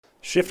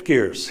Shift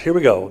gears. Here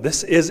we go.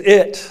 This is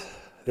it.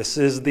 This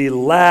is the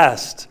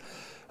last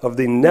of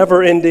the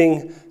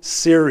never-ending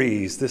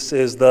series. This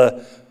is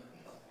the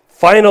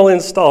final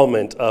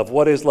installment of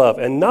What is Love.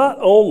 And not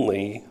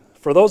only,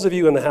 for those of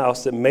you in the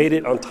house that made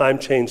it on Time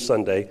Change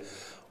Sunday,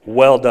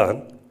 well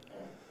done.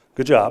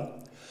 Good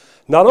job.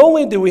 Not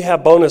only do we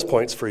have bonus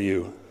points for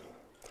you,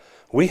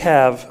 we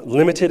have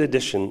limited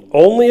edition,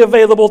 only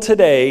available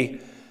today,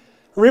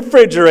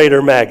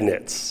 refrigerator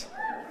magnets.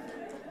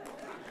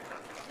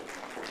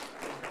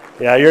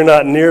 Yeah, you're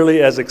not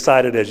nearly as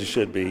excited as you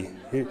should be.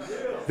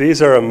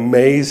 These are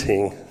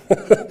amazing.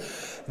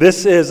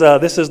 This is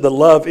the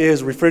Love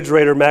Is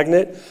refrigerator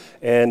magnet,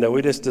 and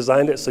we just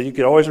designed it so you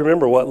can always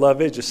remember what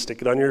love is. Just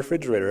stick it on your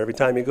refrigerator. Every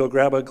time you go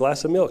grab a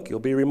glass of milk, you'll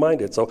be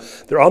reminded. So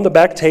they're on the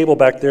back table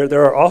back there.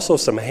 There are also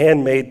some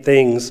handmade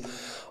things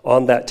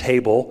on that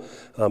table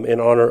in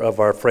honor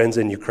of our friends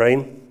in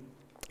Ukraine.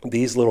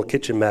 These little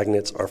kitchen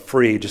magnets are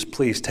free. Just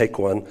please take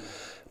one.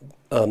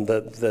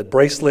 The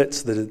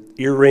bracelets, the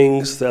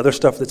earrings, the other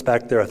stuff that's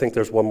back there, I think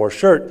there's one more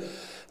shirt,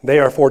 they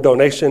are for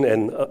donation,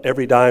 and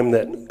every dime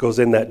that goes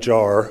in that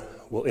jar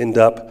will end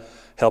up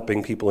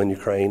helping people in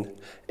Ukraine.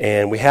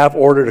 And we have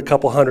ordered a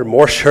couple hundred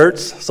more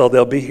shirts, so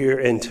they'll be here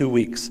in 2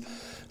 weeks.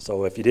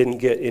 So if you didn't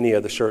get any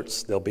of the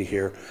shirts, they'll be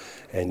here,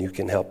 and you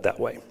can help that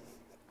way.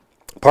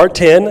 Part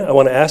 10, I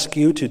want to ask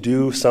you to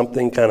do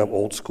something kind of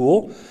old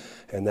school,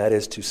 and that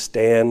is to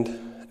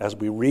stand as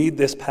we read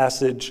this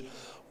passage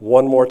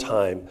one more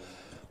time.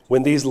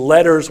 When these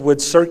letters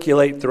would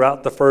circulate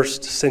throughout the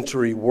first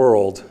century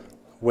world,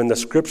 when the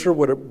scripture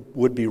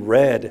would be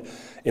read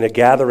in a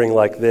gathering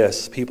like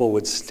this, people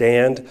would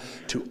stand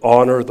to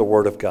honor the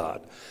word of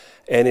God.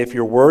 And if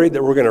you're worried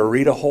that we're going to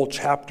read a whole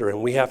chapter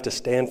and we have to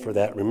stand for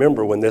that,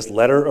 remember when this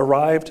letter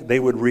arrived,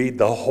 they would read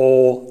the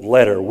whole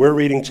letter. We're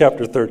reading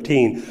chapter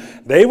 13.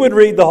 They would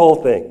read the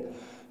whole thing.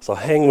 So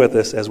hang with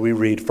us as we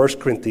read 1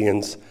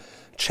 Corinthians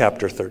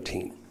chapter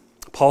 13.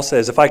 Paul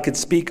says, if I could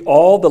speak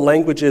all the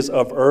languages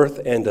of earth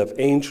and of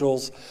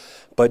angels,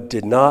 but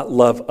did not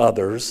love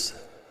others,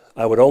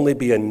 I would only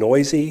be a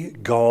noisy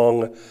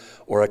gong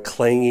or a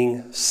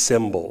clanging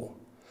cymbal.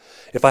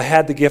 If I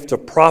had the gift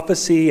of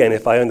prophecy, and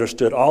if I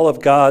understood all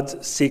of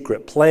God's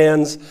secret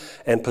plans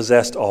and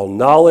possessed all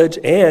knowledge,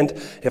 and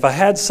if I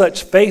had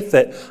such faith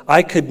that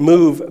I could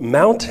move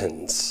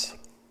mountains,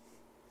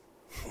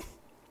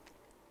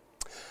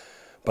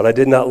 but I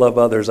did not love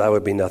others, I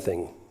would be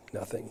nothing.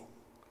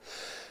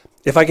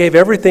 If I gave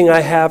everything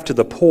I have to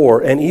the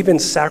poor and even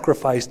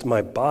sacrificed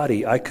my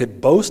body, I could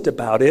boast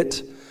about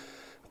it,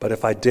 but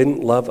if I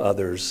didn't love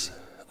others,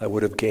 I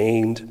would have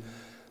gained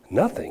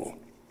nothing.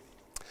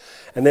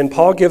 And then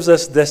Paul gives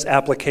us this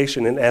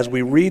application, and as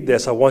we read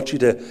this, I want you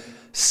to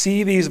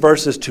see these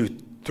verses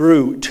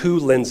through two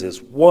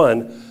lenses.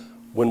 One,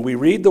 when we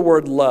read the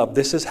word love,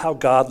 this is how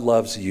God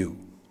loves you.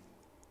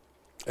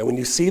 And when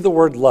you see the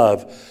word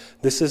love,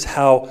 this is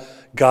how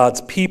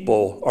God's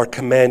people are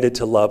commanded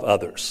to love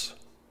others.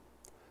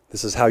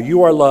 This is how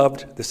you are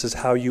loved. This is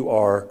how you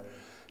are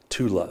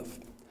to love.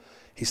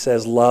 He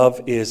says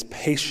love is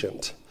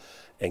patient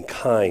and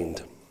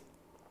kind.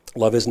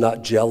 Love is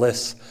not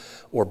jealous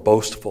or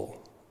boastful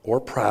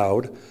or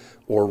proud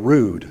or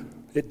rude.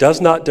 It does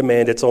not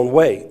demand its own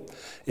way.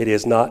 It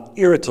is not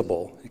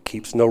irritable. It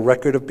keeps no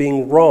record of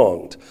being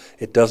wronged.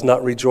 It does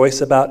not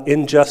rejoice about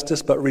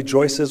injustice, but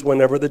rejoices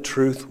whenever the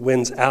truth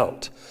wins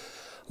out.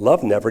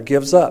 Love never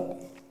gives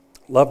up.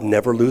 Love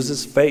never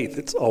loses faith.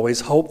 It's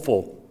always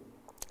hopeful.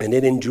 And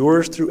it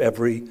endures through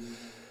every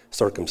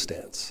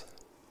circumstance.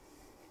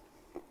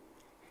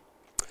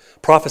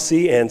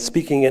 Prophecy and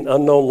speaking in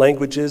unknown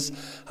languages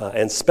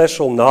and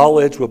special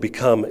knowledge will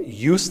become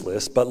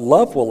useless, but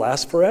love will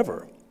last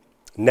forever.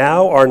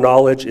 Now our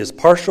knowledge is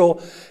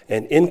partial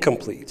and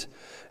incomplete,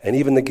 and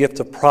even the gift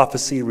of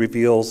prophecy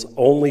reveals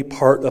only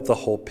part of the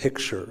whole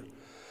picture.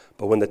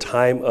 But when the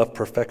time of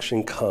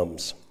perfection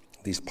comes,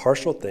 these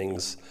partial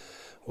things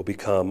will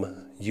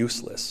become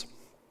useless.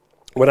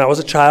 When I was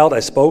a child, I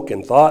spoke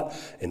and thought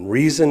and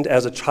reasoned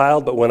as a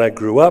child, but when I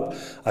grew up,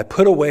 I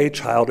put away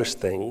childish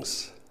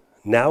things.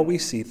 Now we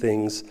see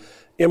things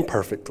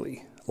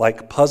imperfectly,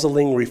 like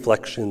puzzling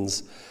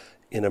reflections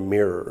in a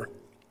mirror.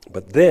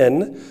 But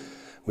then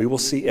we will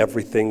see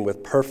everything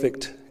with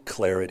perfect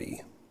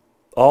clarity.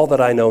 All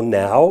that I know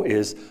now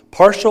is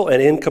partial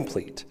and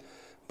incomplete,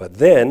 but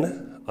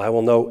then I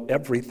will know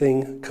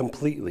everything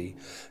completely,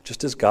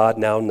 just as God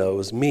now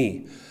knows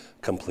me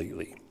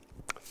completely.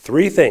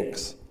 3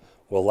 things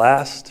will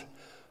last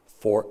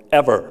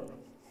forever: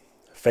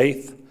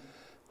 faith,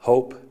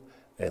 hope,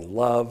 and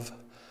love.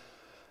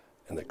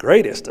 And the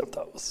greatest of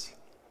those,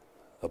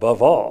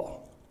 above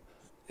all,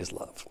 is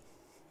love.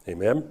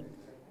 Amen?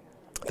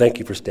 Thank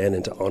you for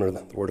standing to honor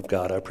the Word of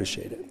God. I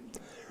appreciate it.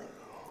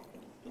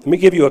 Let me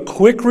give you a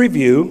quick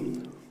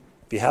review.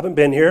 If you haven't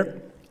been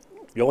here,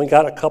 you only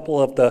got a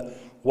couple of the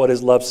What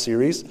is Love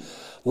series.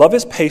 Love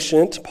is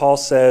patient. Paul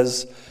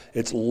says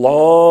it's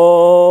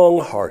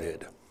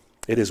long-hearted.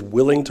 It is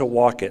willing to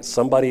walk at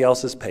somebody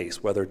else's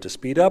pace, whether to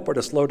speed up or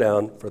to slow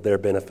down for their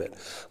benefit.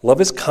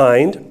 Love is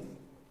kind.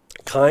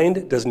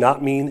 Kind does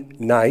not mean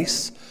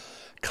nice.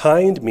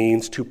 Kind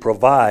means to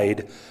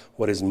provide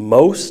what is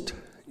most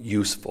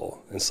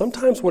useful. And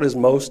sometimes what is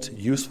most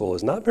useful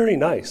is not very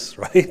nice,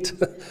 right?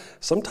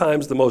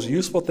 Sometimes the most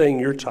useful thing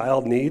your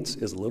child needs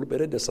is a little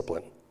bit of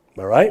discipline.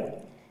 Am I right?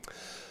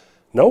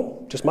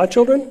 No? Just my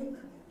children?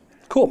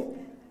 Cool.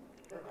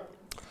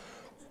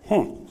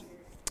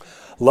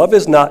 Love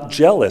is not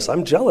jealous.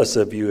 I'm jealous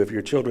of you if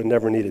your children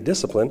never needed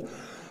discipline.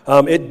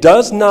 It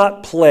does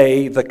not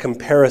play the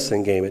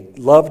comparison game.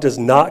 Love does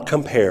not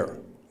compare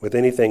with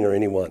anything or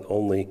anyone,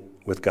 only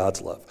with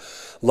God's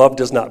love. Love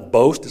does not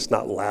boast. It's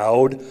not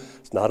loud.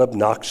 It's not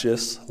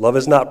obnoxious. Love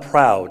is not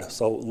proud.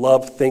 So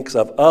love thinks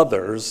of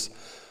others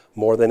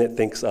more than it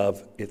thinks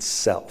of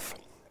itself.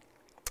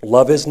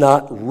 Love is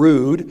not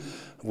rude,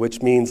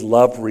 which means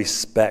love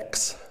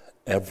respects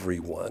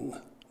everyone.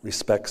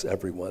 Respects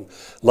everyone.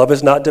 Love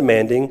is not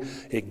demanding.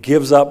 It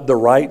gives up the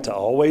right to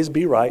always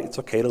be right. It's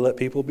okay to let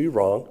people be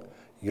wrong.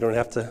 You don't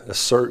have to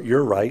assert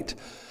your right.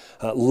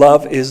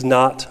 Love is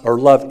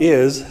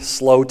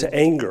slow to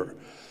anger.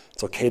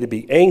 It's okay to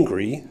be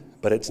angry,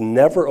 but it's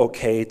never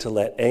okay to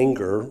let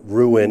anger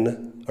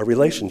ruin a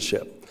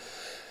relationship.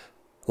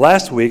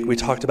 Last week, we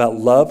talked about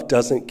love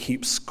doesn't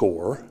keep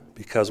score,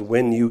 because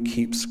when you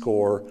keep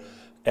score,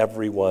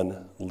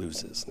 everyone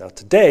loses. Now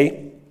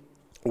today,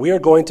 we are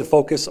going to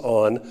focus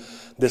on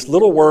this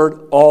little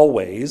word,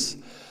 always.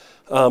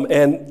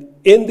 And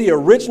in the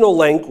original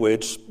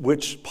language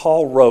which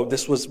Paul wrote,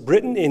 this was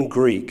written in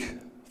Greek,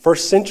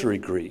 first century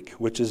Greek,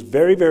 which is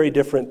very, very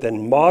different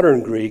than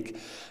modern Greek,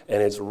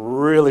 and it's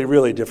really,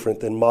 really different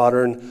than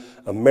modern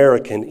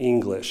American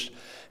English.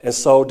 And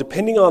so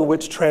depending on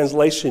which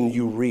translation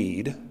you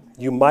read,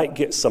 you might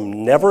get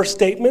some never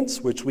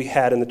statements, which we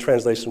had in the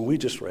translation we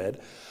just read,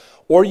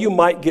 or you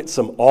might get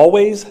some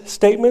always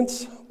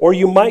statements, or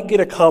you might get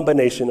a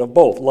combination of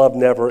both, love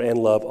never and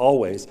love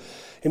always.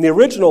 In the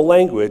original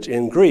language,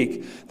 in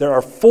Greek, there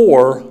are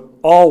 4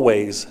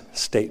 always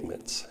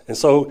statements. And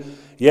so,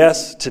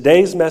 yes,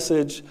 today's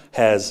message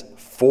has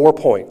 4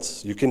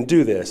 points. You can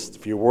do this.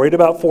 If you're worried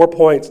about 4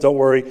 points, don't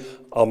worry.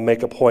 I'll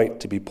make a point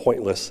to be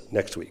pointless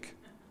next week.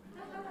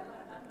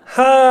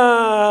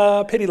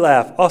 Ha! Pity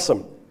laugh.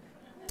 Awesome.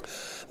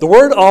 The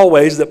word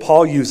always that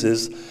Paul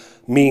uses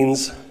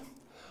means,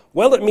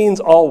 well, it means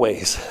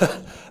always.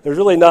 There's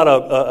really not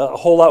a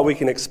whole lot we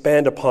can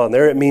expand upon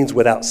there. It means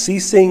without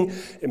ceasing.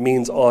 It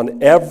means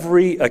on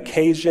every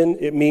occasion.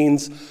 It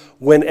means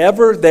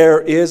whenever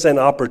there is an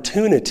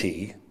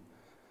opportunity,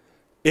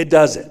 it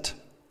does it.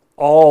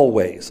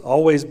 Always.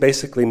 Always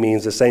basically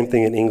means the same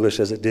thing in English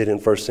as it did in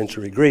first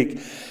century Greek.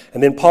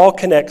 And then Paul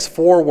connects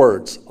 4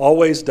 words.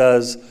 Always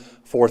does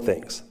 4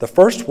 things. The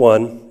first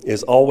one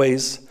is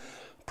always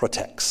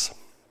protects.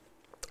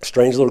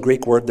 Strange little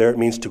Greek word there. It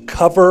means to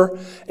cover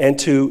and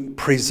to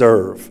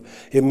preserve.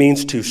 It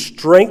means to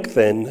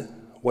strengthen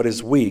what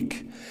is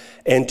weak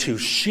and to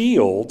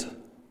shield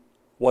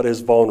what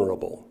is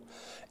vulnerable.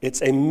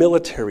 It's a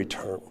military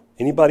term.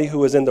 Anybody who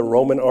was in the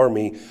Roman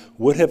army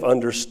would have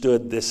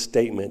understood this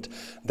statement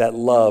that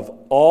love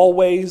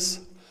always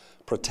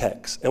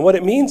protects. And what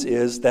it means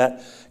is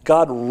that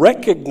God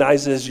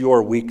recognizes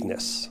your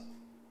weakness.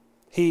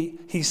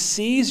 He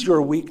sees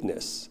your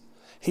weakness.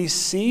 He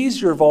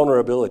sees your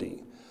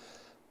vulnerability.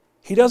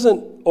 He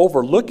doesn't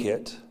overlook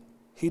it.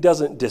 He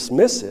doesn't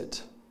dismiss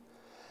it.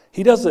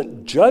 He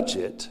doesn't judge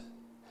it.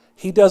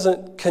 He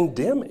doesn't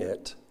condemn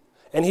it.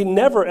 And he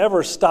never,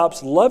 ever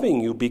stops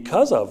loving you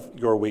because of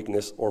your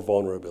weakness or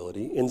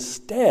vulnerability.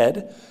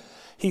 Instead,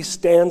 he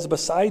stands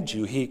beside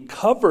you. He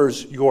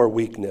covers your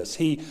weakness.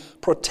 He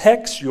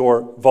protects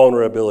your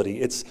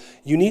vulnerability.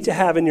 You need to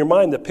have in your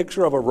mind the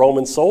picture of a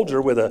Roman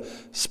soldier with a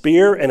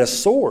spear and a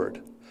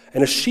sword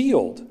and a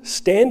shield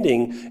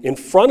standing in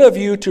front of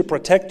you to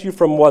protect you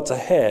from what's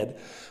ahead,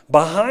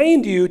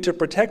 behind you to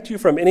protect you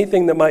from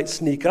anything that might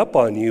sneak up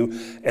on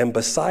you, and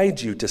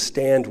beside you to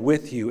stand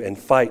with you and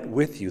fight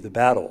with you the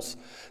battles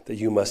that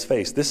you must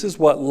face. This is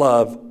what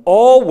love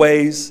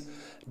always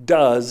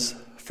does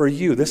for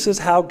you. This is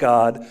how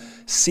God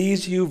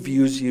sees you,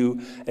 views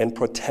you, and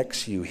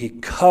protects you. He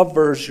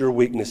covers your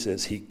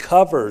weaknesses. He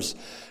covers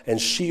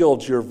and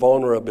shields your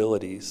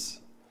vulnerabilities.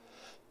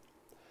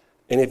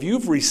 And if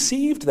you've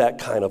received that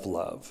kind of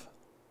love,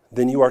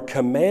 then you are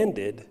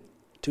commanded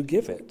to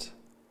give it.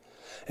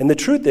 And the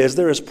truth is,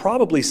 there is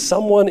probably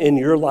someone in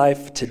your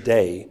life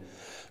today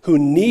who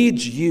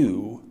needs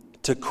you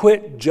to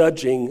quit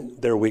judging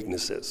their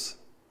weaknesses,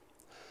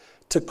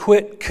 to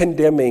quit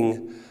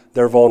condemning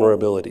their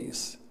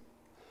vulnerabilities.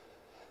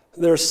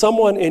 There's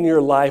someone in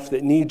your life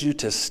that needs you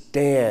to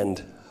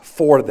stand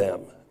for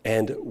them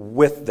and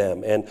with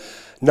them and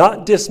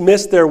not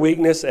dismiss their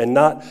weakness and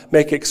not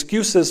make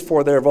excuses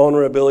for their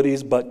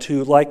vulnerabilities, but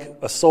to, like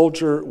a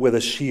soldier with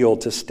a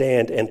shield, to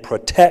stand and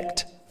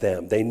protect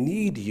them. They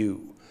need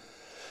you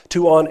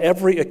to, on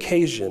every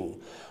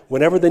occasion,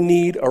 whenever the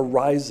need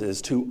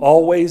arises, to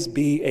always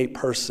be a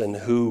person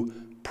who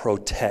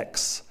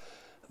protects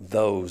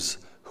those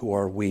who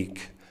are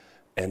weak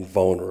and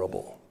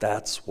vulnerable.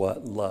 That's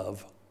what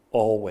love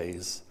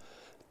always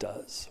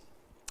does.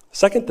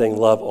 Second thing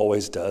love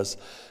always does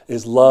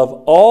is love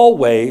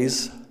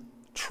always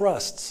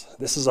trusts.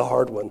 This is a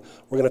hard one.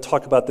 We're going to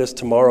talk about this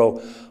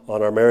tomorrow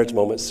on our Marriage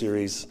Moment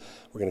series.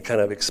 We're going to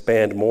kind of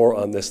expand more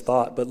on this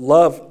thought. But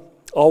love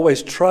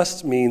always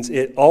trusts means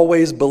it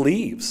always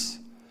believes.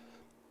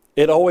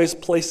 It always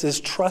places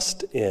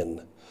trust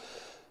in.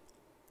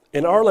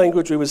 In our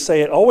language, we would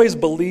say it always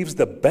believes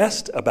the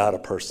best about a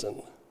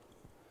person.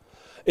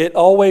 It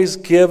always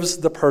gives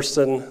the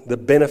person the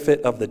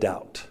benefit of the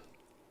doubt.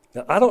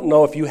 Now, I don't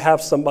know if you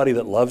have somebody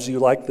that loves you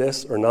like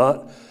this or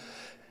not.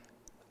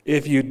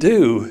 If you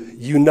do,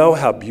 you know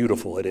how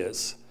beautiful it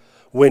is.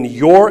 When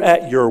you're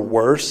at your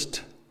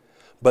worst,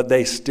 but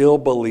they still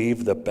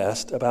believe the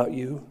best about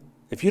you.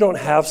 If you don't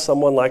have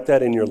someone like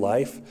that in your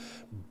life,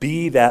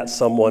 be that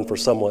someone for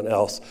someone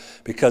else,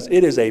 because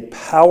it is a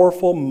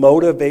powerful,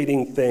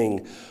 motivating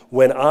thing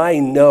when I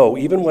know,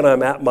 even when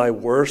I'm at my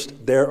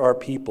worst, there are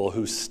people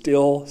who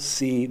still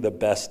see the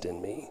best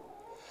in me.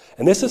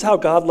 And this is how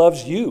God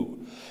loves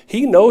you.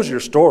 He knows your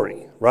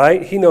story,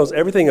 right? He knows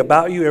everything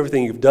about you,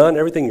 everything you've done,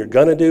 everything you're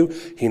going to do.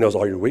 He knows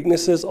all your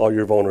weaknesses, all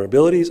your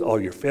vulnerabilities, all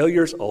your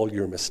failures, all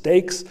your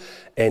mistakes.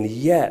 And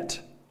yet,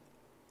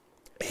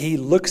 he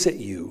looks at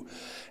you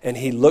and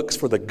he looks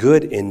for the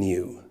good in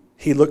you.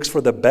 He looks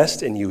for the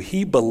best in you.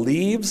 He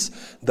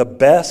believes the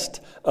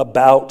best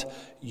about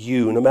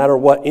you. No matter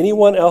what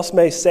anyone else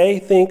may say,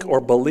 think, or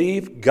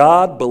believe,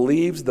 God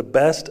believes the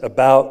best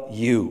about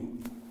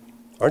you.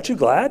 Aren't you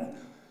glad?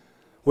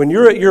 When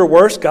you're at your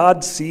worst,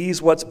 God sees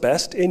what's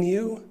best in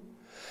you.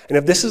 And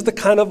if this is the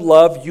kind of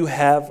love you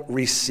have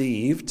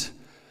received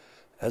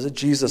as a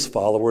Jesus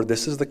follower,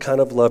 this is the kind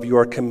of love you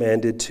are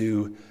commanded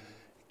to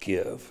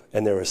give.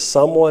 And there is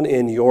someone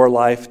in your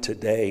life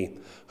today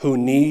who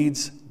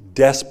needs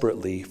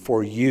desperately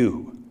for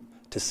you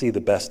to see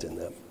the best in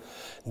them.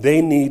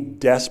 They need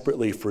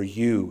desperately for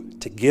you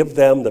to give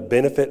them the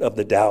benefit of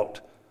the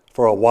doubt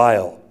for a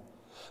while.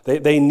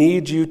 They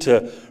need you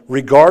to,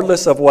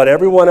 regardless of what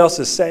everyone else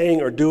is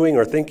saying or doing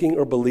or thinking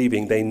or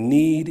believing, they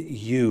need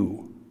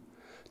you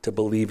to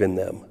believe in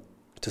them,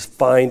 to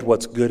find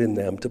what's good in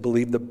them, to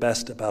believe the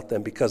best about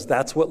them, because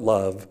that's what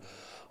love,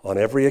 on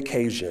every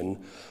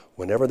occasion,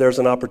 whenever there's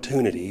an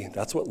opportunity,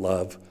 that's what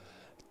love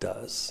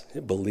does.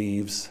 It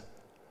believes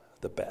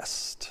the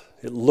best.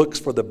 It looks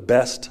for the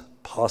best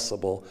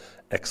possible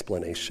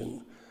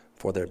explanation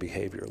for their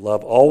behavior.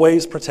 Love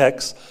always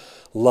protects.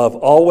 Love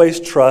always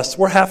trusts.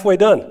 We're halfway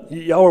done.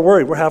 Y'all are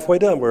worried. We're halfway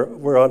done.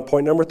 We're on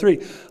point number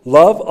 3.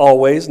 Love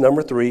always,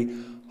 number 3,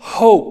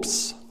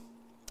 hopes.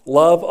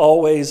 Love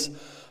always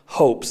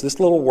hopes. This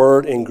little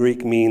word in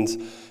Greek means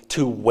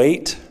to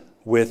wait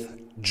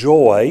with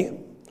joy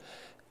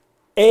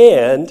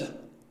and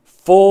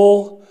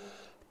full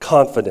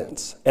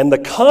confidence. And the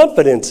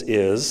confidence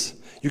is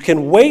you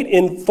can wait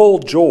in full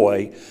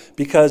joy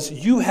because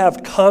you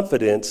have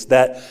confidence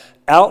that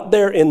out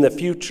there in the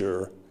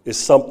future is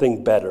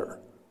something better.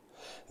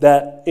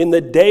 That in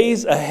the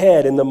days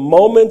ahead, in the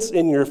moments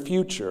in your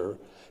future,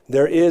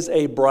 there is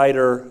a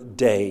brighter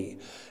day.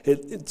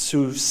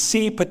 To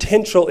see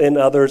potential in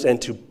others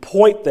and to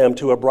point them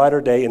to a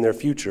brighter day in their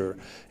future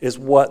is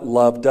what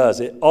love does.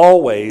 It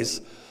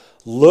always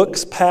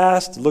looks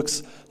past,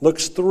 looks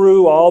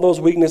through all those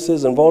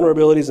weaknesses and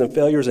vulnerabilities and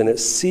failures, and it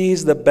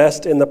sees the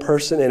best in the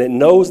person, and it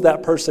knows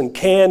that person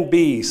can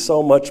be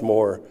so much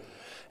more,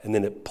 and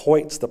then it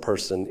points the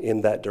person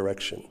in that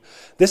direction.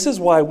 This is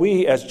why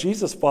we, as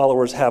Jesus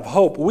followers, have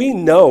hope. We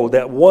know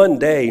that one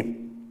day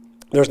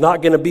there's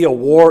not going to be a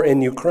war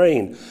in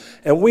Ukraine.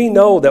 And we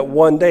know that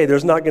one day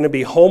there's not going to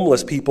be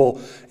homeless people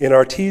in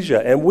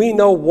Artesia. And we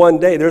know one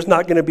day there's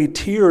not going to be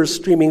tears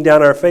streaming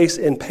down our face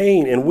in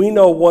pain. And we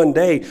know one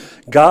day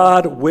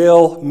God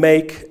will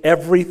make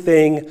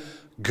everything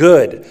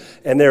good.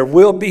 And there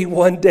will be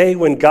one day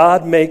when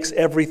God makes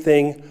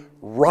everything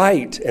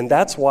right. And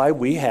that's why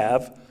we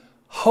have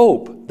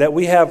hope, that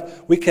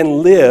we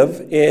can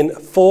live in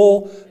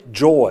full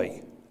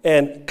joy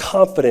and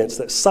confidence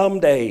that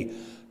someday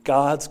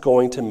God's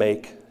going to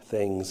make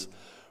things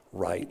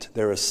right.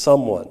 There is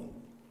someone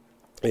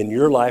in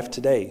your life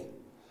today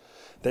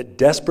that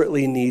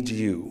desperately needs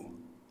you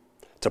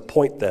to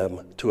point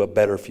them to a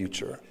better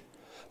future.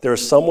 There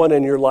is someone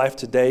in your life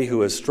today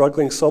who is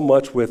struggling so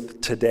much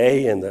with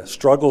today and the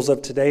struggles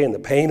of today and the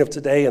pain of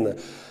today and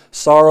the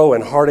sorrow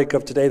and heartache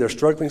of today. They're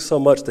struggling so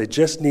much they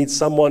just need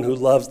someone who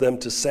loves them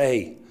to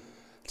say,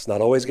 it's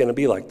not always going to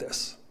be like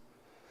this.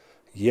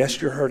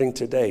 Yes, you're hurting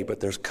today,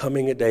 but there's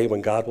coming a day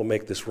when God will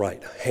make this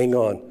right. Hang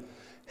on.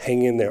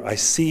 Hang in there. I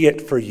see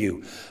it for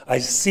you. I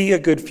see a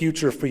good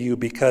future for you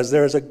because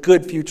there is a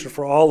good future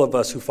for all of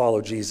us who follow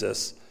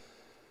Jesus.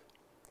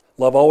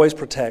 Love always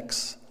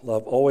protects.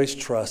 Love always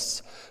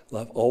trusts.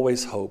 Love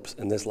always hopes.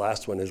 And this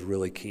last one is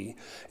really key.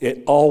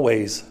 It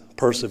always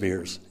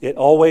perseveres. It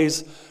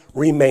always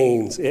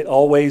remains. It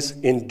always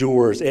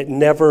endures. It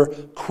never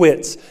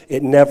quits.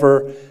 It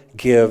never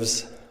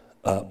gives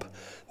up.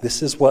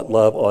 This is what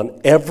love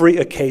on every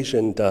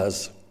occasion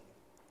does.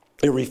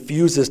 It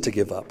refuses to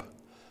give up.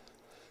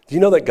 Do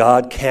you know that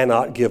God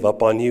cannot give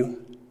up on you?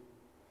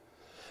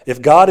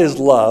 If God is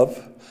love,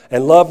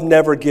 And love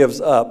never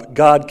gives up.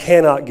 God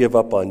cannot give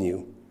up on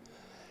you.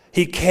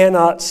 He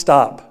cannot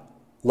stop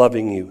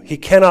loving you. He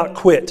cannot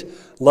quit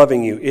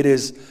loving you. It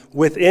is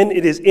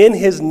in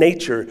his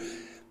nature.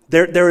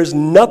 There is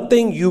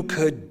nothing you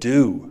could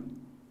do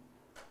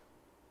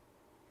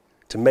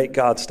to make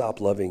God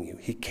stop loving you.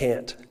 He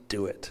can't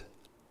do it.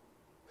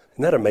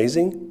 Isn't that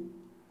amazing?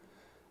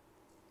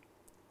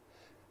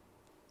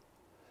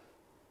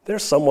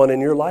 There's someone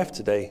in your life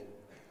today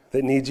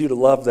that needs you to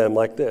love them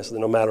like this. That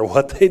no matter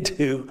what they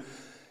do,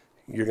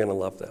 you're going to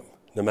love them.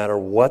 No matter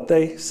what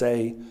they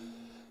say,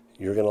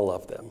 you're going to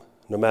love them.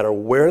 No matter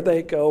where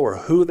they go or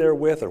who they're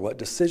with or what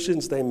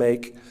decisions they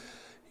make,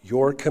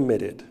 you're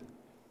committed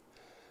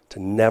to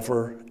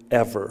never,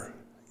 ever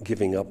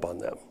giving up on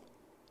them.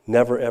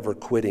 Never, ever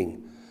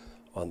quitting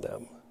on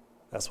them.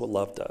 That's what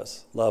love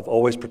does. Love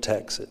always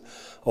protects, it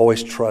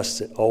always trusts,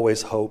 it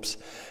always hopes,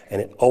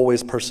 and it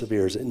always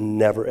perseveres. It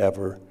never,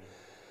 ever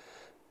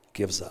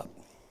gives up.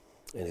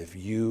 And if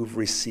you've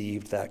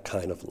received that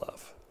kind of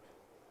love,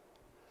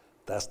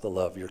 that's the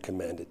love you're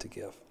commanded to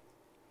give.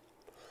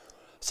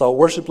 So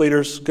worship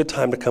leaders, good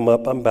time to come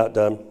up. I'm about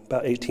done,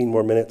 about 18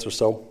 more minutes or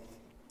so,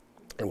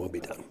 and we'll be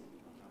done.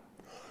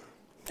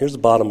 Here's the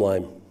bottom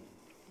line.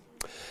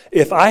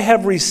 If I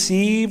have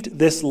received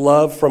this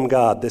love from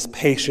God, this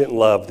patient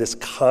love, this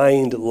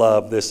kind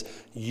love, this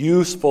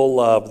useful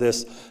love,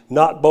 this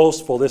not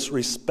boastful, this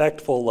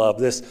respectful love,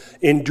 this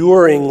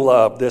enduring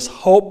love, this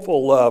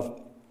hopeful love,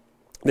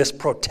 this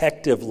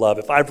protective love,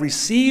 if I've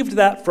received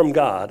that from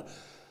God,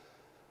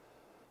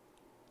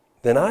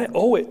 then I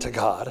owe it to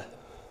God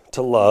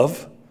to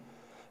love,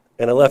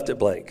 and I left it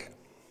blank.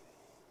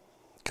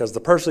 Because the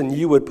person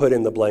you would put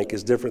in the blank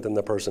is different than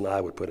the person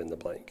I would put in the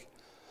blank.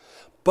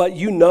 But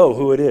you know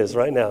who it is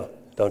right now,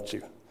 don't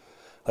you?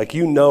 Like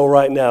you know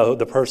right now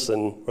the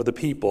person or the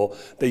people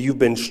that you've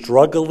been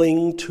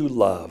struggling to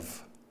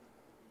love.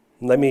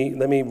 Let me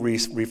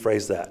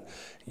rephrase that.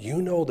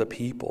 You know the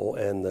people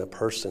and the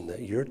person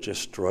that you're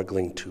just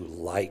struggling to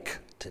like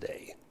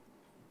today.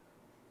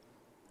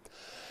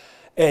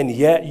 And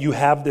yet you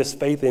have this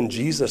faith in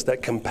Jesus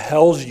that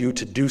compels you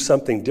to do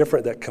something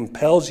different, that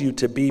compels you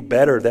to be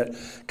better, that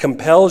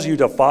compels you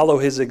to follow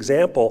his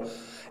example.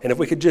 And if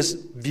we could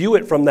just view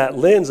it from that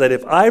lens, that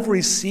if I've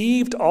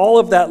received all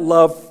of that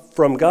love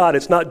from God,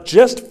 it's not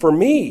just for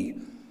me.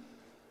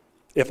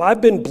 If I've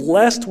been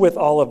blessed with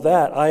all of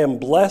that, I am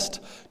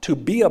blessed to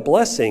be a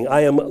blessing.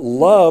 I am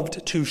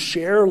loved to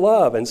share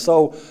love. And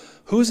so,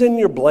 who's in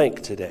your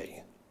blank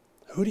today?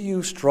 Who do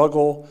you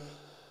struggle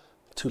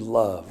to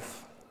love?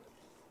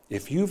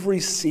 If you've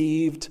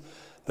received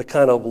the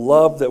kind of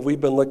love that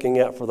we've been looking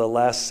at for the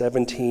last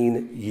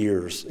 17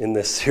 years in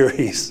this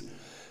series,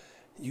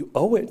 you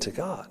owe it to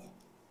God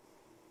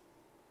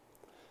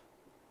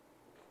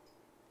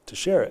to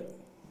share it,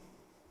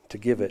 to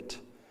give it,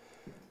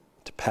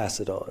 to pass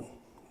it on.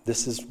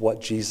 This is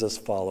what Jesus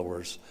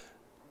followers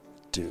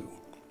do.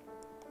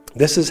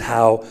 This is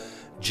how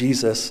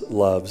Jesus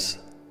loves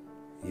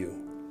you.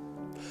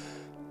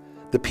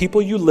 The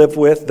people you live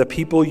with, the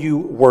people you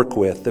work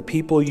with, the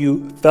people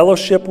you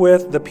fellowship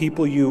with, the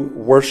people you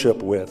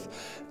worship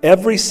with,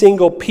 every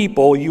single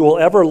people you will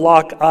ever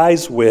lock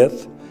eyes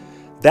with,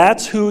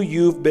 that's who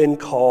you've been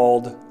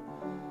called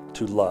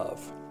to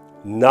love.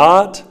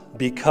 Not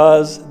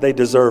because they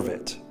deserve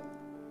it.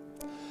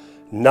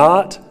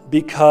 Not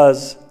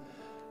because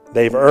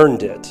they've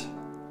earned it,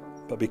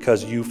 but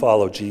because you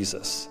follow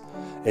Jesus.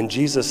 And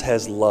Jesus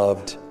has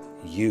loved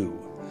you.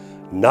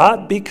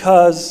 Not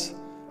because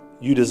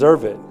you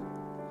deserve it,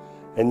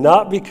 and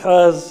not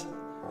because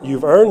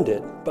you've earned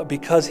it, but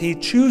because he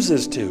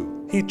chooses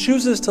to. He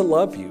chooses to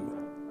love you.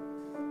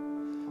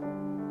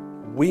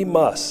 We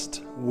must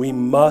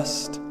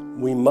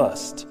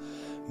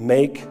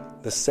make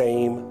the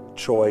same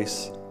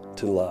choice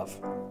to love.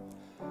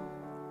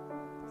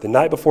 The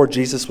night before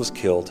Jesus was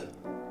killed,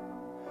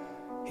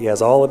 he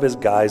has all of his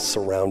guys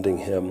surrounding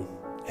him,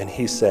 and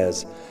he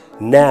says,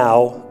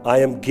 "Now I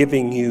am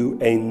giving you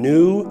a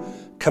new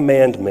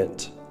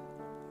commandment."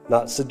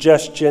 Not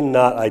suggestion,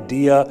 not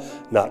idea,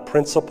 not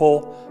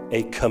principle,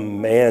 a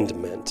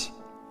commandment.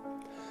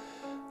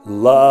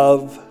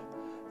 Love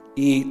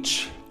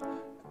each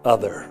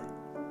other.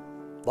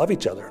 Love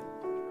each other.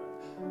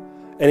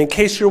 And in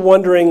case you're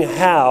wondering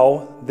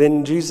how,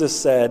 then Jesus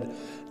said,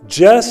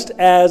 "Just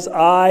as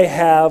I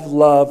have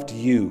loved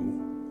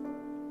you,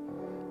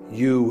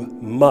 you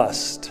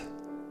must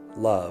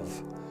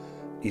love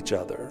each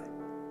other."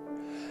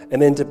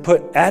 And then to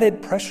put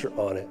added pressure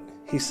on it,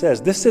 he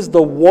says, this is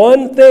the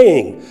one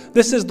thing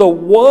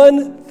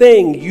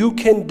you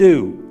can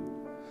do.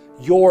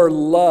 Your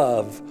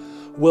love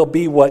will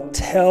be what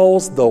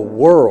tells the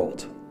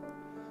world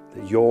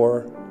that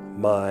you're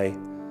my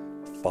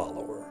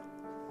follower.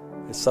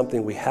 It's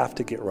something we have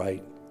to get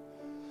right.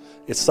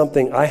 It's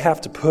something I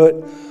have to put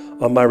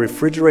on my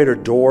refrigerator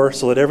door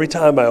so that every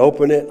time I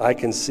open it, I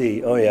can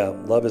see, oh yeah,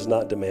 love is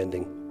not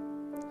demanding.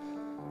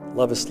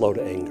 Love is slow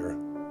to anger.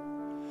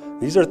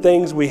 These are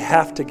things we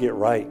have to get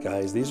right,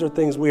 guys. These are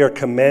things we are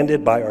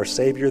commanded by our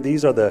Savior.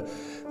 These are the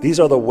These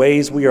are the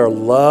ways we are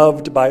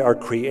loved by our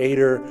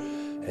Creator,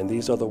 and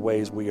these are the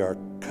ways we are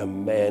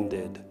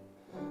commanded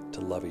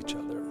to love each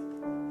other.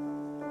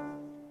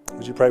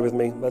 Would you pray with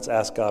me? Let's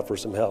ask God for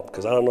some help,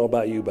 because I don't know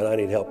about you, but I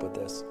need help with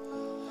this.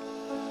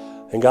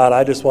 And God,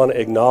 I just want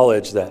to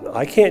acknowledge that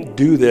I can't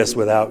do this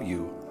without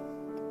you.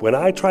 When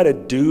I try to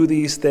do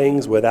these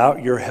things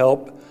without your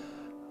help,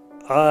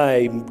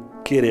 I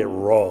get it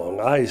wrong.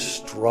 I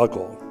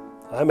struggle.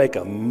 I make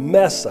a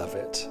mess of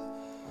it.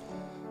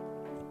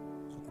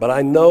 But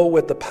I know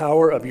with the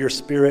power of your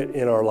Spirit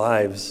in our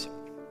lives,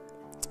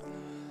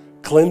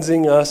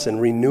 cleansing us and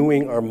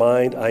renewing our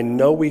mind, I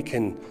know we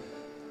can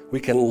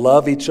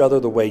love each other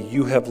the way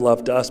you have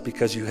loved us,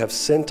 because you have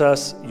sent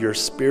us your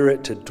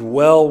Spirit to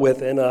dwell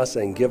within us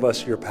and give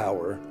us your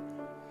power.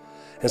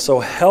 And so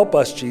help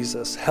us,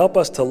 Jesus. Help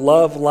us to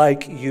love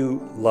like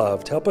you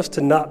loved. Help us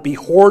to not be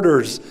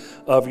hoarders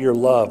of your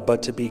love,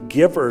 but to be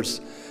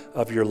givers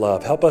of your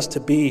love. Help us to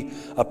be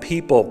a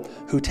people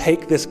who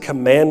take this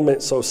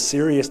commandment so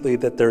seriously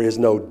that there is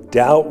no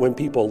doubt when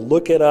people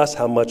look at us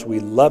how much we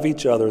love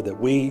each other, that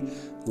we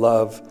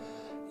love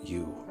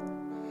you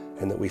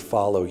and that we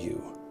follow you.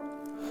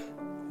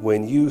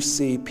 When you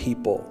see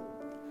people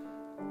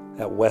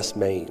at West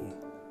Main,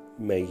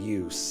 may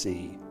you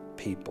see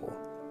people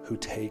who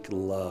take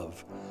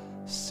love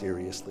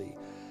seriously.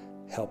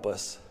 Help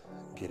us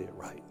get it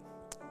right.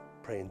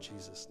 Pray in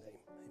Jesus' name.